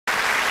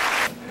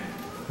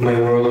My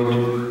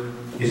world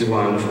is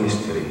one of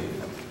mystery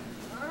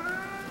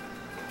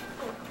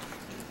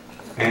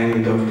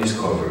and of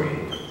discovery.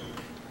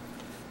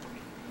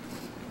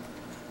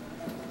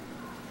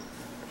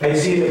 I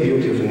see the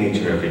beauty of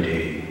nature every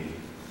day.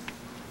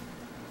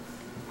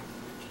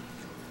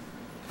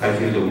 I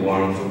feel the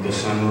warmth of the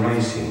sun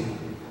rising.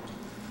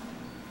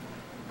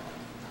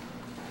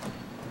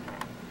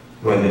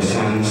 When the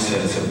sun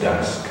sets at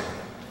dusk,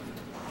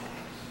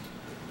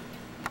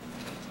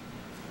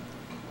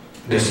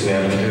 the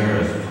smell of the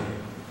earth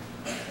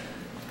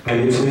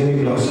and its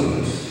many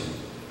blossoms,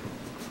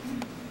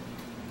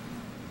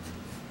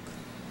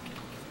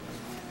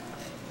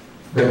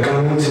 the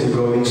comings and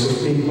goings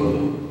of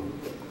people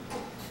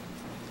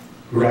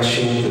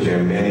rushing to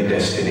their many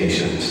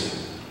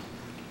destinations.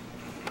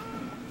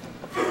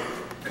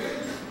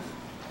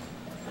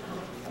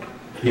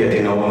 Yet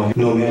in all,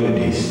 no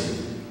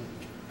melodies,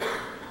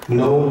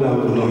 no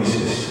loud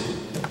noises,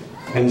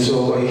 and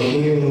so I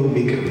hear no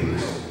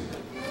bickerings.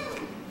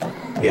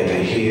 Yet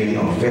I hear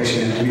no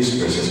affectionate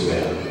whispers as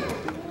well.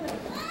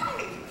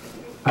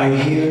 I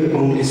hear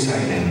only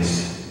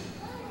silence.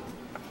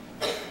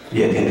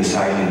 Yet in the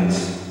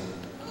silence,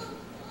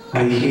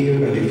 I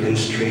hear a different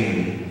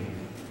strain,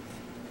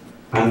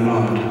 an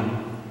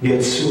odd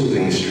yet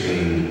soothing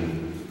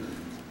strain.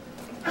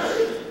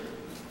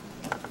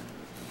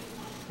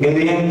 In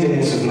the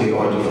emptiness of my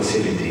audio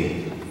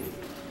facility,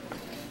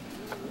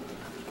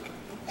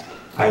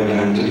 I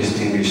learned to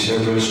distinguish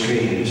several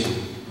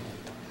strains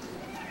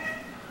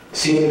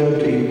similar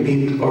to a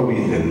beat or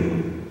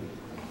rhythm.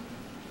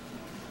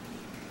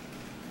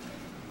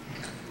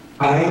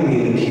 I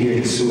may not hear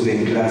the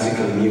soothing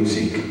classical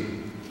music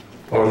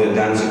or the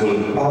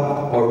danceable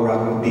pop or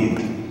rock beat,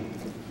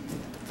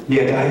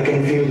 yet I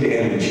can feel the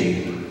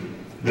energy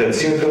that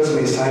circles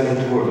my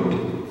silent world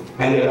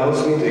and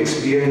allows me to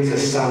experience a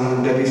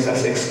sound that is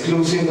as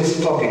exclusive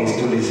as talking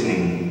to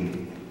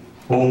listening,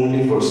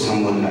 only for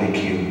someone like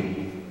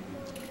you.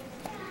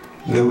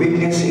 The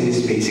weakness in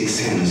this basic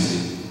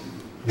sense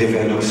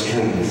develops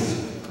strength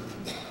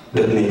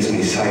that makes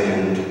my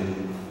silent,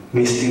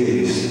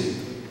 mysterious,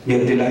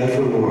 yet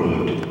delightful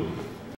world